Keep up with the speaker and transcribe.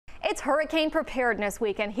It's Hurricane Preparedness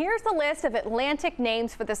Week, and here's the list of Atlantic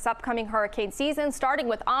names for this upcoming hurricane season, starting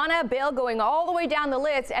with Ana, Bill, going all the way down the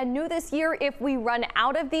list. And new this year, if we run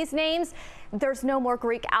out of these names, there's no more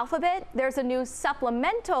Greek alphabet. There's a new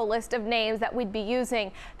supplemental list of names that we'd be using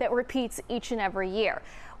that repeats each and every year.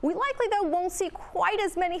 We likely, though, won't see quite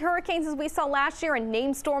as many hurricanes as we saw last year and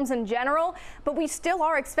named storms in general, but we still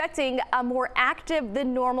are expecting a more active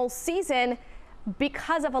than normal season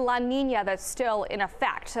because of a La Nina that's still in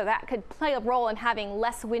effect. So that could play a role in having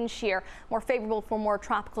less wind shear, more favorable for more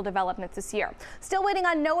tropical developments this year. Still waiting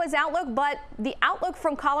on NOAA's outlook, but the outlook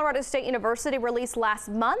from Colorado State University released last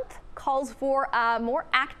month calls for a more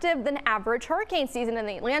active than average hurricane season in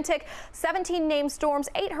the Atlantic. 17 named storms,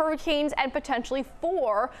 8 hurricanes, and potentially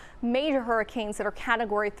 4 major hurricanes that are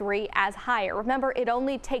Category 3 as higher. Remember, it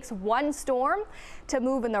only takes one storm to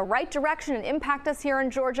move in the right direction and impact us here in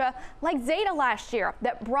Georgia, like Zeta last year,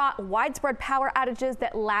 that brought widespread power outages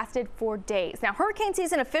that lasted for days. Now, hurricane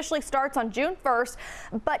season officially starts on June 1st,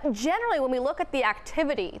 but generally when we look at the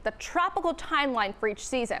activity, the tropical timeline for each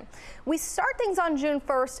season, we start things on June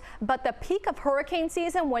 1st, but the peak of hurricane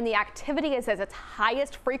season, when the activity is at its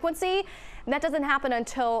highest frequency, that doesn't happen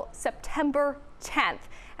until September 10th.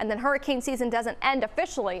 And then hurricane season doesn't end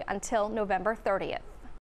officially until November 30th.